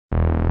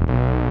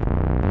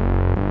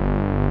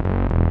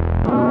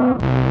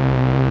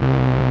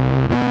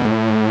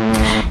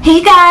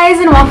Hey guys,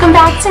 and welcome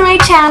back to my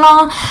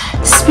channel.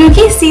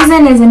 Spooky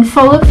season is in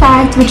full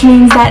effect, which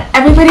means that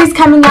everybody's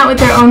coming out with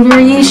their own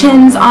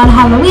variations on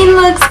Halloween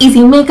looks,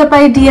 easy makeup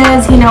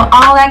ideas, you know,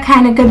 all that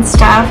kind of good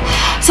stuff.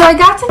 So I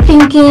got to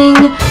thinking,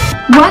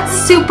 what's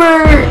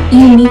super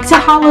unique to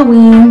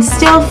Halloween,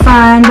 still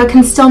fun, but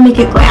can still make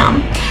it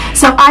glam?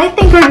 So I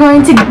think we're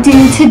going to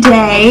do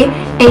today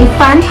a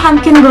fun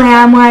pumpkin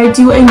glam where I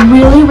do a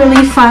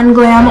really fun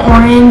glam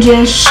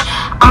orangish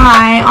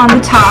eye on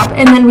the top,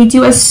 and then we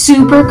do a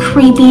super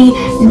creepy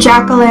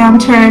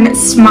jack-o'-lantern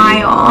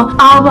smile,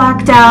 all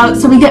blacked out,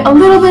 so we get a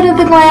little bit of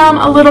the glam,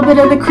 a little bit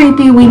of the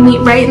creepy. We meet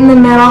right in the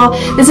middle.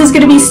 This is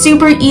going to be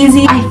super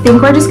easy. I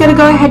think we're just going to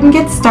go ahead and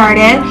get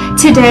started.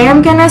 Today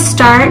I'm going to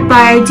start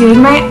by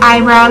doing my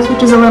eyebrows,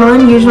 which is a little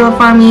unusual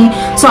for me,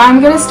 so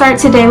I'm going to start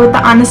today with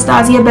the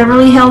Anastasia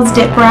Beverly Hills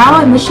Dip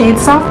Brow in the shade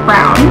Soft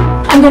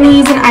Brown. I'm going to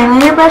use an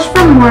eyeliner brush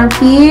from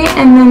Morphe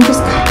and then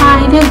just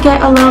kind of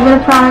get a little bit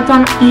of product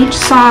on each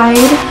side.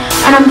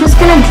 And I'm just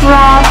going to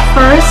draw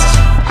first.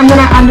 I'm going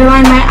to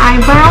underline my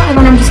eyebrow, and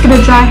then I'm just going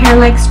to draw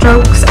hair-like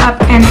strokes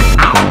up and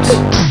out.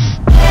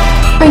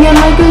 Again,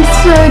 like I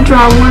said,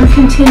 draw one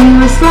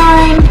continuous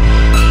line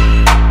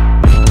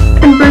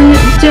and bring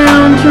it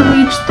down to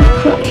reach the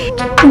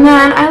point. And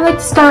then I like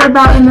to start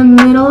about in the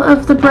middle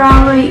of the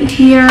brow right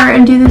here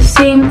and do the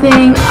same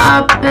thing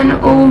up and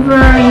over.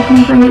 You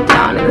can bring it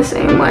down in the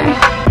same way.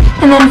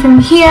 And then from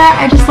here,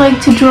 I just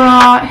like to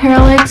draw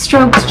hair-like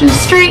strokes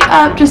just straight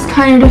up, just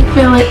kind of to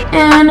fill it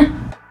in.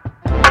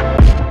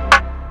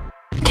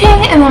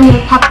 Okay, and then I'm going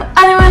to pop the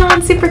other one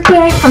on super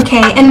quick.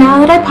 Okay, and now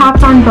that I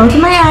popped on both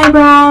of my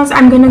eyebrows,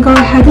 I'm going to go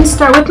ahead and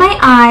start with my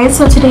eyes.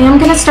 So today I'm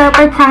going to start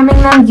by priming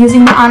them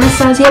using the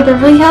Anastasia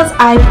Beverly Hills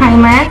Eye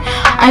Primer.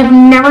 I've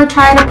never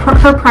tried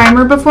her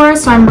primer before,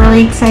 so I'm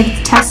really excited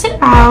to test it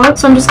out.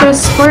 So I'm just going to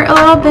squirt a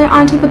little bit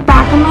onto the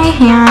back of my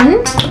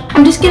hand.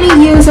 I'm just going to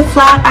use a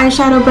flat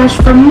eyeshadow brush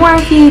from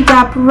Morphe,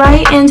 dab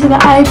right into the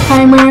eye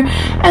primer,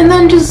 and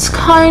then just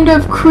kind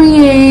of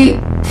create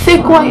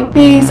thick white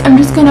base. I'm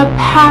just going to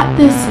pat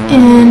this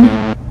in.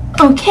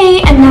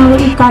 Okay, and now that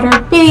we've got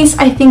our base,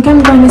 I think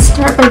I'm going to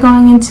start by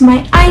going into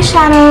my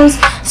eyeshadows.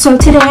 So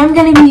today I'm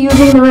going to be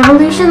using the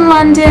Revolution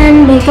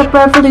London Makeup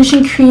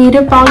Revolution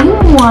Creative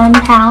Volume 1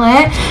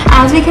 palette.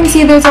 As we can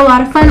see, there's a lot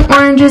of fun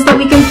oranges that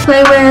we can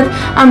play with.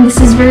 This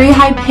is very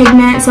high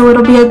pigment, so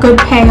it'll be a good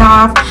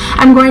payoff.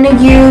 I'm going to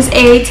use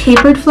a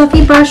tapered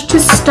fluffy brush to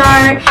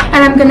start,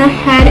 and I'm going to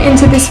head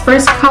into this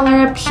first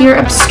color up here,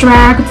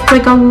 Abstract. It's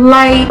like a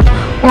light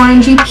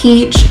orangey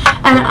peach,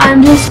 and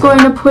I'm just going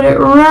to put it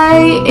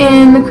right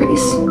in the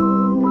crease.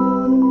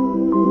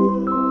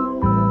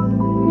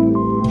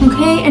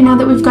 Okay, and now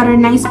that we've got our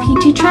nice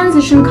peachy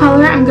transition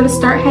color, I'm going to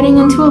start heading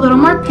into a little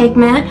more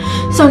pigment.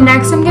 So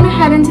next I'm going to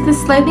head into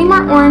this slightly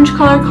more orange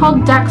color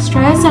called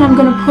Dextrous, and I'm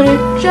going to put it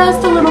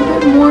just a little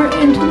bit more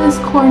into this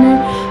corner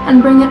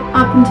and bring it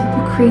up into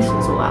the crease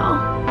as well.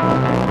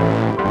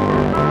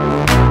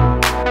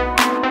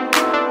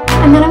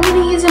 And then I'm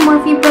going to use a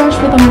Morphe brush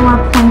with a more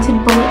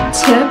pointed bullet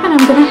tip, and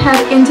I'm going to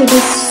head into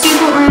this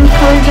super orange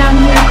color down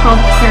here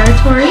called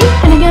Territory.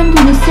 And again,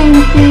 do the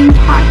same thing,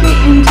 pack it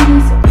into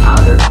this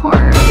outer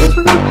corner. I guess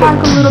we're going to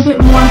pack a little bit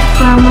more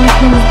firmly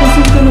because this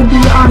is going to be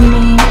our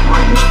main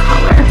orange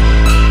color.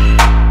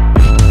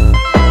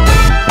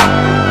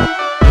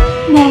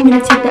 And then I'm going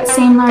to take that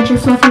same larger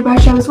fluffy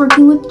brush I was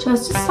working with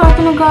just a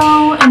second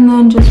ago, and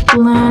then just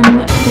blend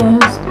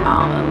this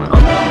out a little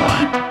bit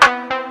more.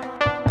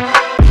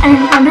 And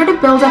in order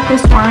to build up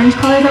this orange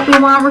color that we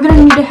want, we're going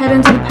to need to head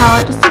into the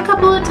palette just a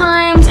couple of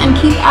times and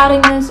keep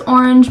adding this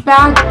orange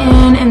back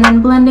in and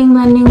then blending.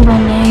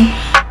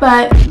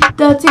 But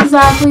that's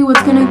exactly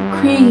what's going to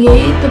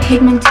create the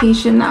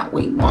pigmentation that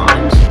we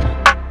want.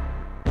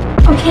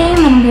 Okay, and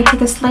then I'm going to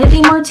take a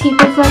slightly more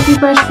tapered fluffy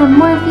brush from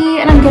Morphe,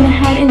 and I'm going to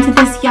head into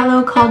this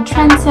yellow called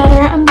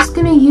Trendsetter. I'm just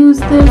going to use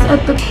this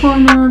at the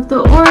corner of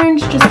the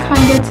orange, just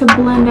kind of to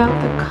blend out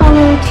the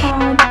color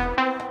tad.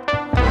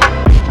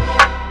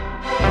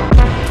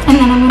 And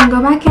then I'm going to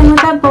go back in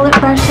with that bullet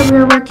brush that we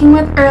were working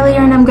with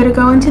earlier, and I'm going to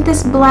go into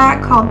this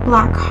black called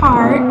Black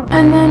Heart,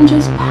 and then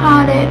just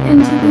pat it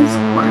into this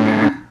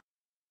corner.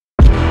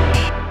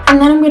 And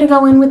then I'm going to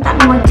go in with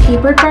that more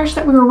tapered brush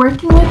that we were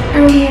working with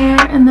earlier,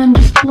 and then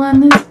just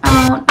blend this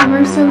out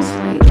ever so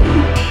slightly.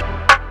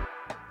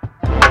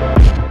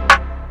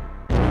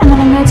 And then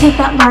I'm going to take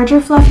that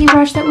larger fluffy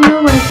brush that we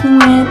were working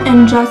with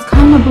and just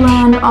kind of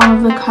blend all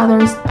of the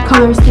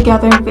colors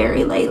together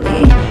very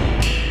lightly.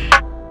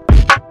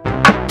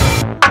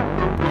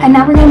 And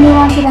now we're going to move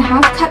on to the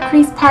half cut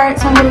crease part,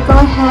 so I'm going to go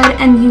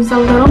ahead and use a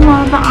little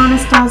more of the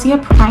Anastasia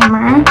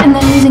primer, and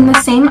then using the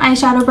same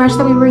eyeshadow brush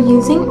that we were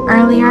using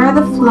earlier,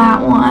 the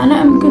flat one,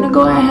 I'm going to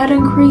go ahead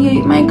and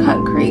create my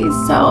cut crease.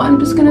 So I'm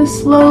just going to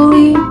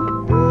slowly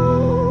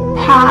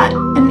pat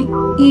an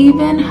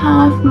even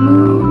half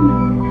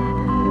moon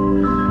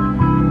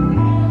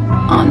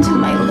onto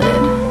my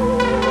lid.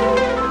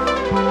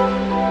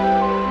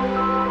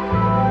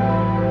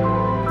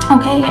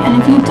 Okay, and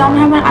if you don't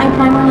have an eye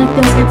primer like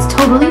this, it's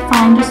totally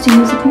fine just to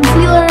use a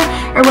concealer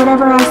or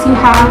whatever else you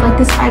have. Like,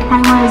 this eye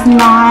primer is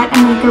not a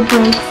make or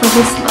break for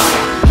this look.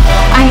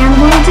 I am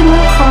going to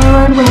move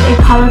forward with a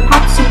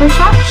Colourpop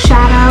Supershock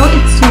shadow.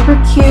 It's super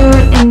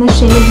cute in the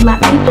shade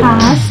Let Me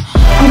Pass.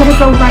 I'm going to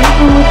go right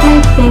in with my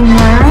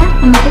finger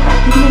and look at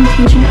that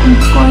pigmentation. I'm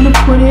just going to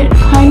put it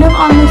kind of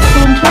on the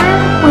center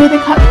where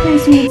the cut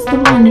crease meets the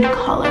blended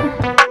color.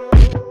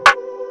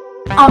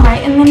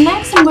 Alright, and then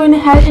next I'm going to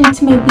head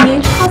into my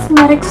BH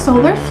Cosmetics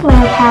Solar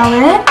Flare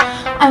palette.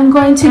 I'm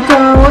going to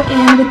go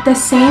in with the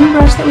same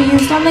brush that we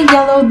used on the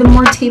yellow, the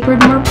more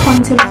tapered, more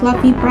pointed,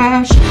 fluffy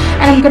brush.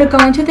 And I'm going to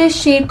go into this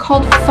shade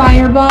called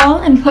Fireball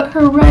and put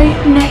her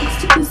right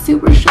next to the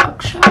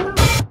Supershock shadow.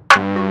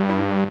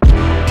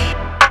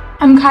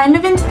 I'm kind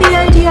of into the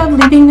idea of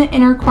leaving the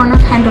inner corner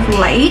kind of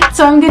light.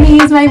 So I'm going to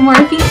use my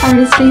Morphe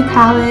Artistry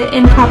palette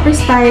in Copper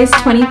Spice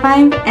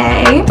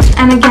 25A.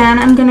 And again,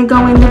 I'm going to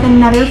go in with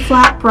another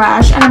flat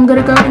brush. And I'm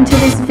going to go into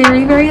this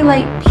very, very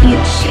light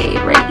peach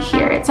shade right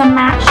here. It's a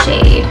matte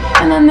shade.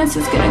 And then this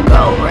is going to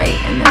go right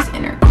in this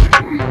inner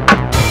corner.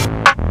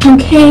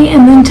 Okay,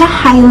 and then to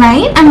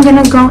highlight, I'm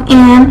going to go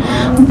in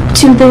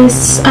to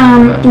this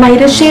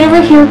lightest shade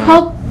over here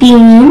called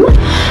Beam.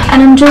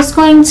 And I'm just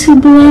going to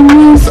blend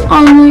this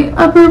on the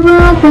upper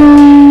brow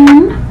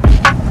bone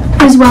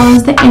as well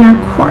as the inner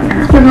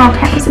corner. We're all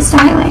canvases to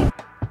highlight.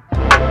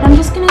 I'm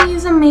just going to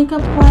use a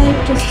makeup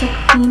wipe just to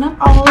clean up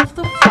all of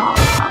the fallout.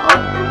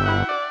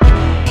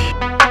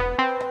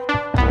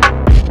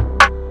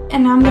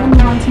 And now I'm going to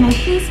move on to my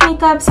face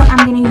makeup. So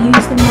I'm going to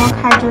use the Milk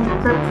Hydro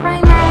Grip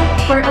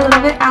Primer, pour it a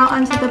little bit out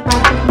onto the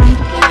back of my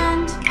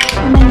hand,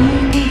 and then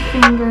use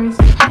my fingers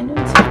to kind of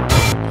tap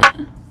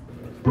it.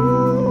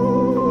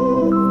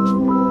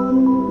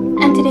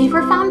 And today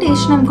for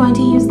foundation, I'm going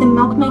to use the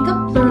Milk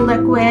Makeup Blur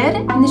Liquid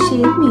in the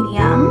shade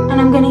Medium. And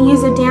I'm going to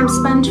use a damp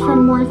sponge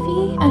from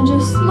Morphe and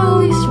just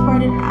slowly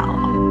spread it out.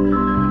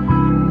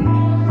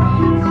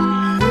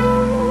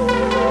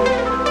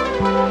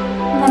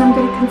 And then I'm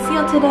going to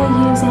conceal today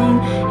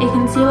using a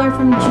concealer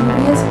from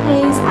Juvia's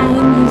Place. I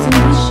am using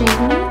the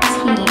shade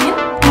 19.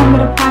 And I'm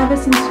going to apply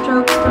this in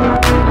strokes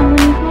directly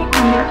underneath my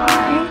under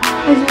eye,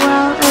 as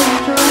well as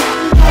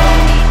directly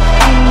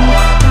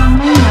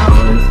down my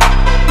nose.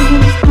 And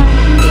then just kind of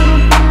cute little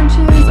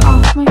branches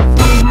off my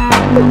forehead,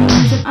 and then I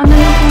use it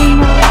underneath my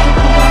nose to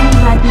cover any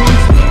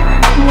redness there.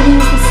 I'm going to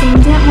use the same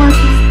damp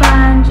Morphe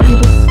sponge and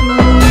just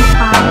slowly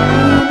pat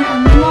in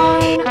and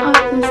line up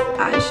this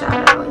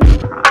eyeshadow in the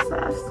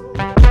process.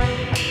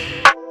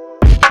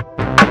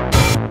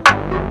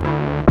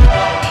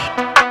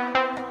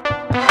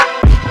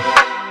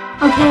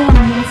 Okay, and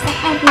I'm going to set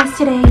my face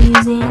today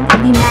using the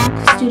MAC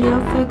Studio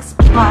Fix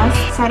Plus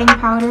setting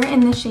powder in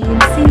the shade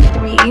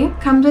C3.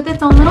 Comes with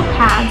its own little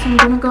pad, so I'm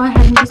going to go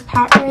ahead and just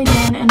pat right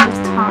in and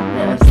just top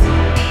this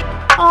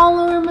all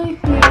over my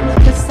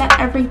face to set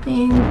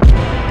everything in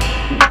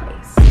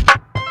place.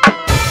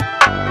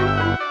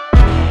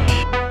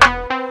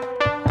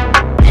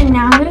 And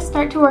now I'm going to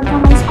start to work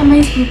on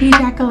my spooky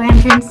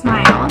jack-o'-lantern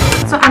smile.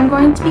 So I'm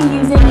going to be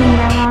using the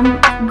Mehron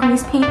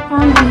Greasepaint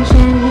foundation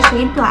in the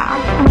shade Black.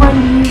 I'm going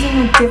to be using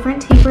a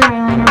different tapered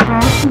eyeliner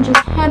brush and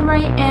just head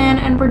right in,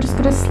 and we're just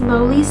going to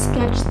slowly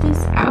sketch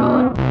this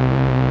out.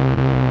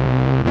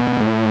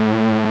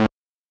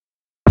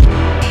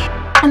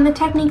 And the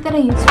technique that I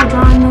used for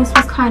drawing this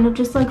was kind of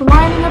just like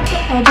lining up the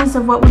edges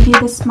of what would be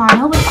the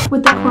smile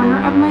with the corner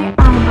of my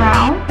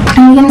eyebrow.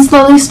 And you can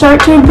slowly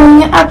start to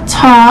bring it up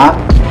top.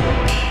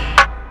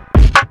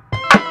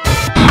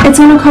 It's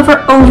going to cover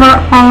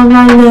over all of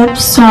my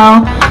lips, so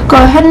go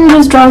ahead and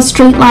just draw a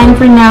straight line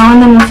for now,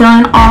 and then we'll fill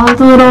in all of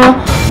the little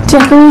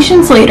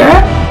decorations later.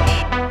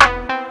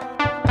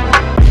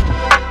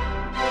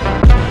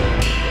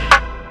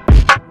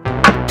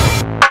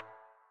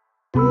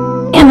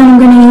 And then I'm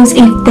going to use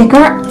a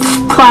thicker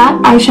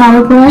flat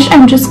eyeshadow brush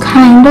and just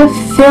kind of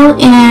fill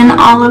in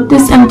all of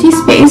this empty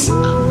space.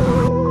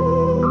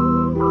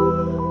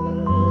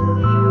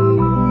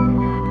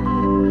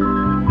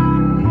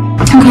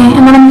 Okay,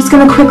 and then I'm just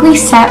going to quickly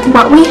set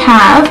what we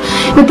have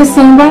with the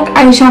same black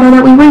eyeshadow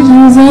that we were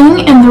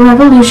using in the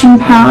Revolution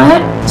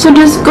palette. So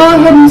just go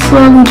ahead and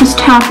slowly just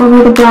tap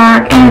over the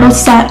black, and it'll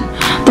set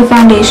the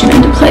foundation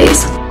into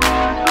place.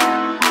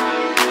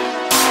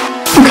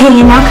 Okay,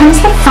 and now comes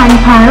the fun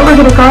part. We're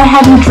going to go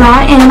ahead and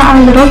draw in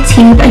our little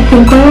teeth. I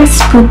think we're a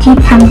spooky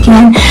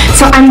pumpkin.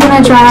 So I'm going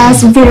to draw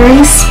us very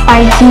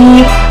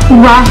spiky,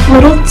 rough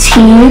little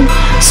teeth.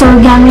 So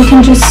again, we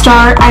can just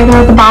start either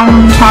at the bottom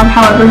or the top,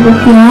 however you're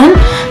feeling.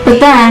 But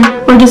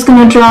then we're just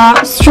going to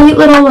draw straight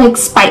little like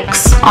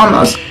spikes,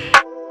 almost.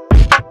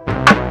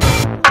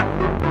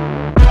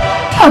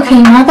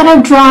 Okay, now that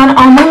I've drawn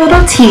all my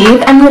little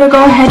teeth, I'm going to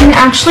go ahead and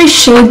actually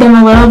shade them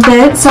a little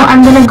bit. So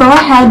I'm going to go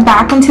ahead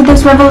back into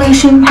this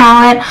Revolution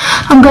palette.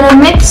 I'm going to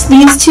mix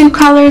these two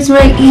colors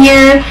right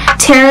here,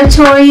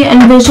 Territory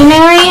and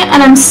Visionary,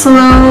 and I'm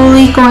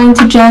slowly going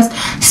to just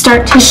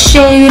start to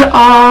shade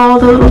all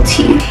the little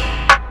teeth.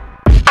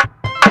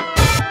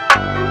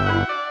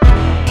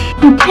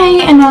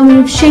 Okay, and now that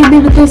I've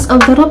shaded this a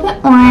little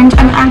bit orange,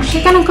 I'm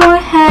actually going to go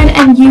ahead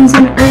and use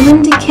an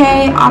Urban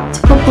Decay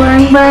optical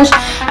blurring brush,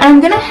 and I'm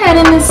going to head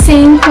in the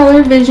same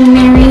color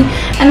Visionary,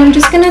 and I'm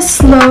just going to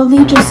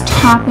slowly just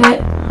tap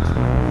it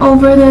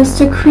over this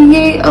to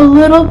create a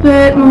little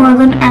bit more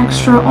of an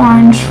extra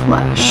orange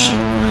flush.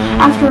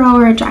 After all,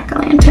 we're a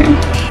jack-o'-lantern.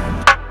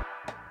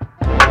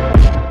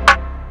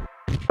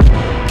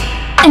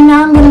 And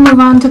now I'm going to move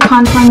on to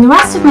contouring the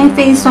rest of my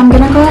face, so I'm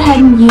going to go ahead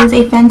and use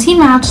a Fenty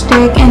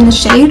matchstick in the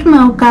shade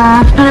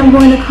Mocha, and I'm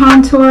going to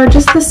contour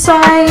just the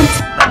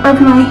sides of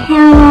my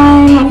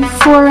hairline, my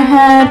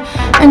forehead,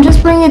 and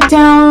just bring it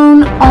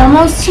down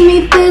almost to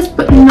meet this,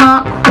 but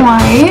not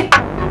quite.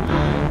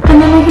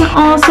 And then we can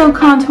also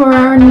contour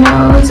our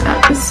nose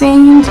at the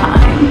same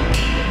time.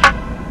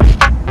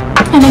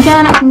 And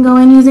again, I can go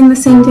in using the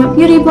same damp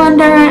beauty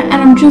blender, and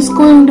I'm just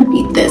going to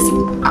beat this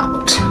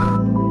out.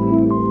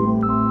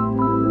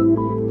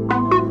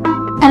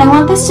 And I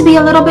want this to be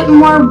a little bit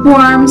more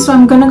warm, so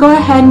I'm going to go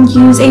ahead and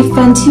use a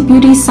Fenty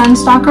Beauty Sun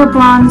Stalk'r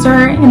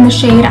bronzer in the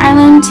shade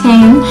Island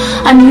Ting.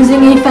 I'm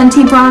using a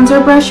Fenty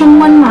bronzer brush in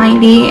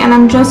 190, and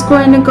I'm just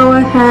going to go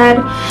ahead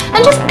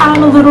and just add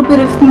a little bit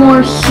of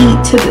more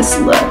heat to this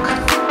look.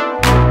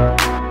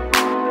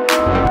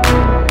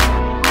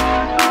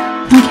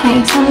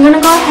 Okay, so I'm going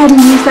to go ahead and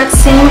use that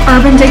same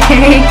Urban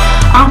Decay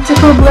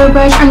optical blur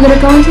brush. I'm going to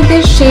go into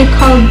this shade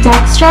called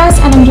Dextrous,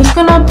 and I'm just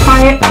going to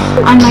apply it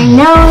on my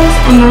nose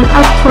and then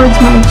up towards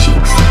my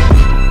cheeks.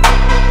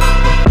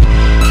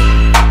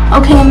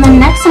 Okay, and then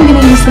next I'm going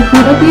to use the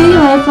Huda Beauty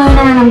Life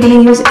Liner, and I'm going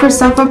to use it for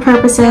several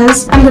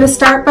purposes. I'm going to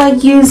start by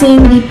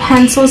using the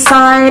pencil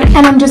side,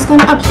 and I'm just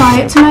going to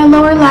apply it to my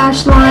lower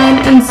lash line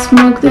and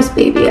smoke this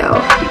baby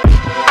out.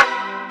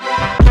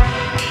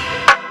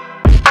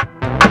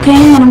 Okay,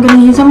 and then I'm going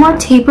to use a more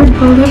tapered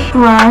bullet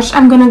brush.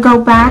 I'm going to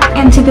go back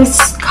into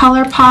this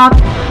Colourpop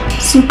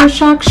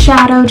Supershock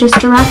shadow just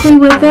directly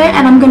with it,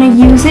 and I'm going to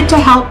use it to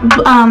help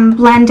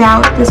blend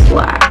out this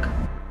black.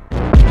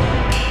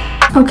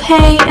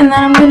 Okay, and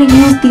then I'm going to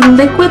use the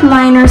liquid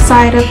liner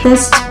side of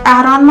this to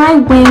add on my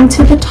wing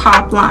to the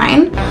top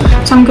line.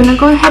 So I'm going to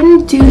go ahead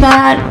and do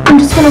that. I'm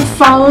just going to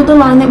follow the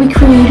line that we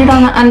created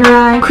on the under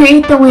eye,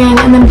 create the wing,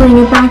 and then bring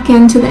it back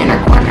into the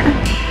inner corner.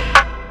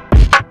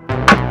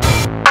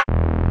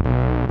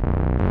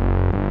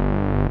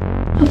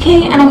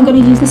 Okay, and I'm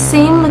going to use the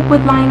same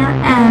liquid liner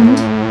end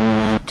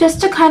just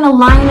to kind of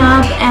line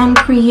up and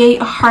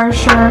create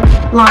harsher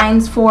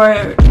lines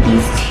for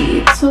these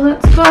teeth. So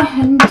let's go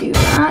ahead and do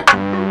that.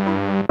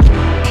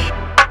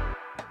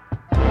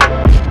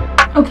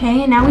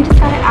 Okay, and now we just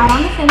got to add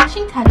on the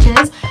finishing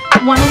touches,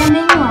 one of them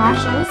being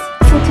lashes.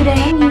 So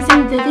today I'm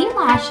using Lilly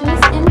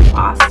lashes in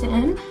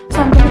Boston.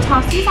 So I'm going to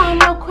toss these on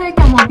real quick,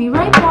 and we'll be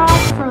right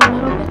back for a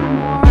little bit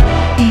more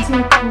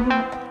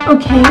detail.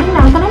 Okay,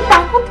 now that I'm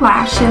back with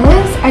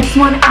lashes, I just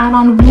want to add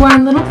on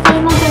one little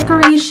final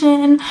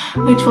decoration,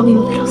 which will be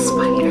little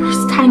spiders,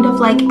 kind of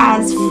like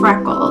as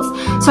freckles.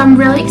 So I'm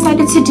really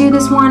excited to do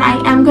this one.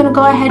 I am going to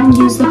go ahead and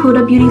use the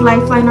Huda Beauty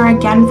Life Liner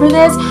again for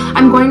this.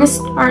 I'm going to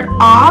start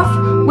off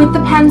with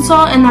the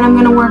pencil, and then I'm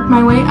going to work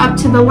my way up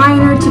to the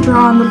liner to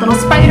draw on the little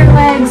spider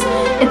legs,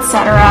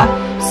 etc.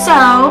 So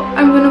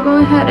I'm going to go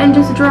ahead and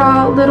just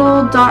draw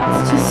little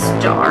dots to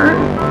start.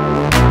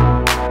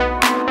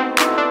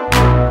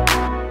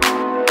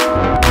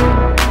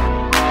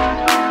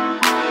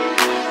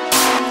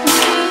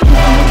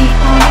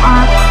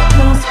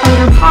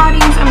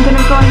 Bodies, I'm going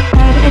to go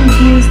ahead and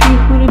use the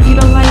Huda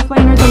Beauty Life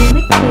Liner, the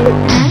liquid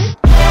end,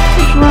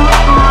 to draw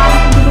on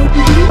little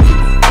booties.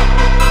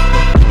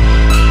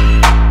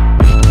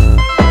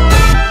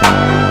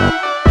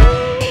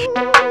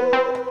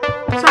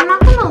 So I'm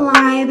not going to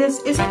lie, this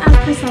isn't as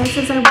precise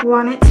as I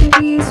want it to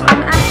be, so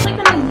I'm actually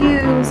going to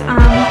use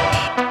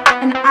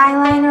an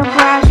eyeliner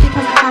brush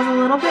because it has a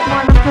little bit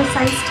more of a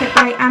precise tip,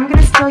 but I am going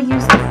to still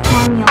use the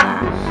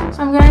formula.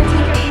 So I'm going to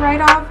take it right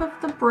off of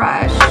the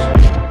brush.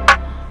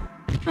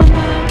 And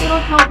then it'll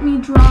help me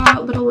draw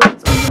out little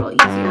lips a little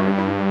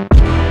easier.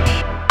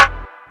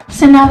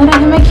 So now that I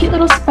have my cute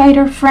little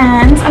spider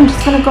friends, I'm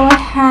just going to go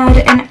ahead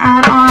and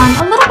add on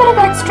a little bit of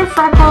extra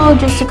freckle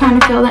just to kind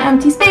of fill the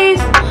empty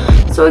space.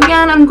 So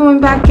again, I'm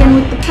going back in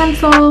with the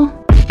pencil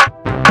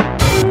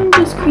and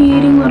just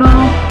creating little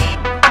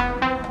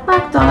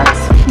black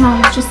dots.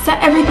 Now let's just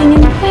set everything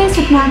into place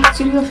with MAC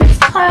Studio Fix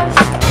Plus.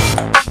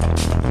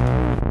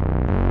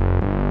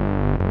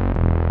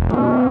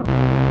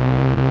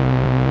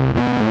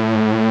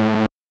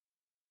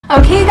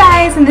 Okay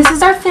guys, and this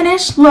is our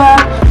finished look,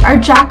 our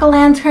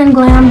jack-o'-lantern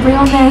glam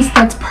realness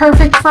that's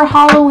perfect for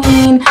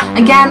Halloween.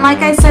 Again, like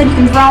I said, you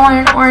can throw on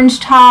an orange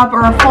top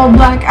or a full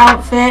black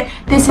outfit.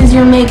 This is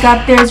your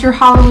makeup, there's your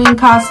Halloween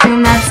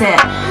costume, that's it.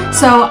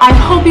 So I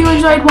hope you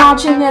enjoyed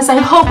watching this. I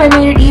hope I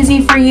made it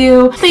easy for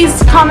you.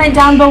 Please comment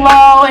down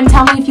below and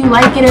tell me if you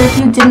like it or if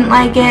you didn't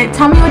like it.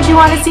 Tell me what you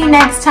want to see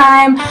next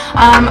time.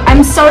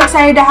 I'm so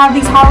excited to have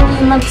these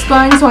Halloween looks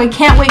going, so I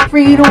can't wait for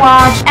you to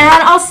watch.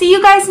 And I'll see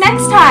you guys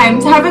next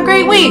time. So have a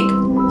great week.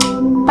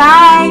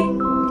 Bye.